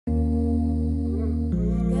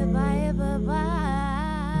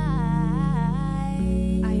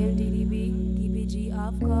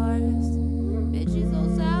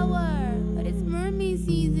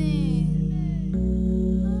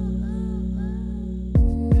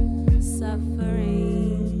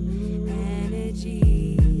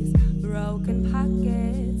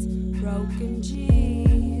talking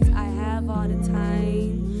G's. I have all the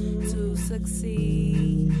time to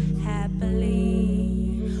succeed happily.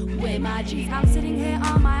 With my G's, I'm sitting here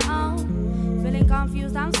on my own, feeling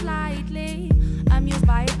confused, I'm slightly amused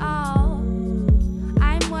by it all.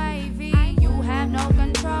 I'm wavy, you have no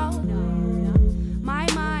control. My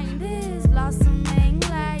mind is blossoming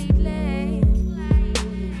lately.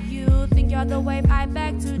 You think you're the wave, I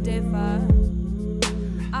beg to differ.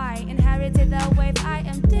 I inherited the wave, I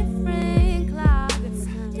am different clouds,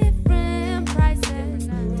 different prices,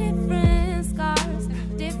 different scars,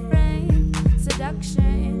 different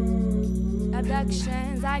seduction,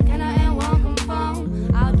 abductions. I cannot and won't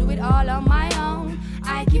conform, I'll do it all on my own.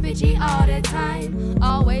 I keep it G all the time,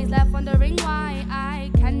 always left wondering why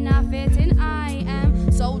I cannot fit in. I am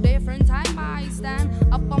so different, I might stand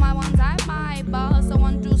up on my ones, I might boss. So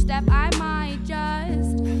 1 2 step, I might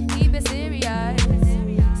just keep it serious,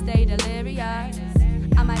 stay delirious.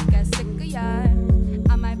 I might get sick of ya,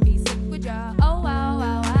 I might be sick with ya. Oh wow,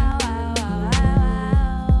 wow, wow, wow, wow,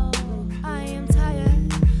 wow. I am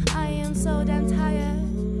tired, I am so damn tired,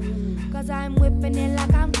 cause I'm whipping it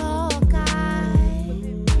like I'm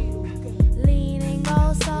cocaine, leaning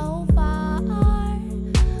oh so far.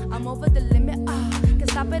 I'm over the limit, can't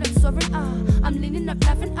stop it, I'm soaring, I'm leaning up,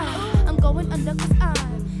 laughing, I'm going under cause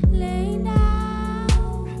I'm laying down.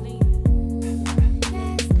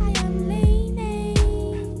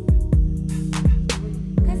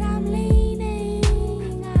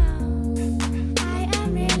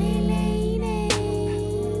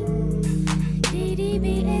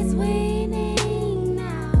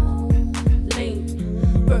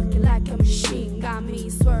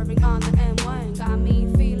 Swerving on the M1, got me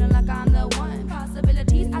feeling like I'm the one.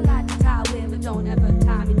 Possibilities I like to tie with, but don't ever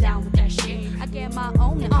tie me down with that shit. I get my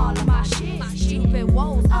own and all of my shit. Stupid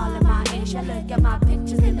woes all in my ish. I look at my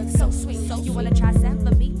pictures, they look so sweet. You wanna try send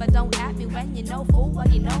for me, but don't at me when you know fool. Well,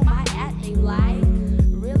 you know my at me like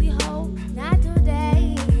really ho, not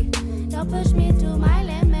today. Don't push me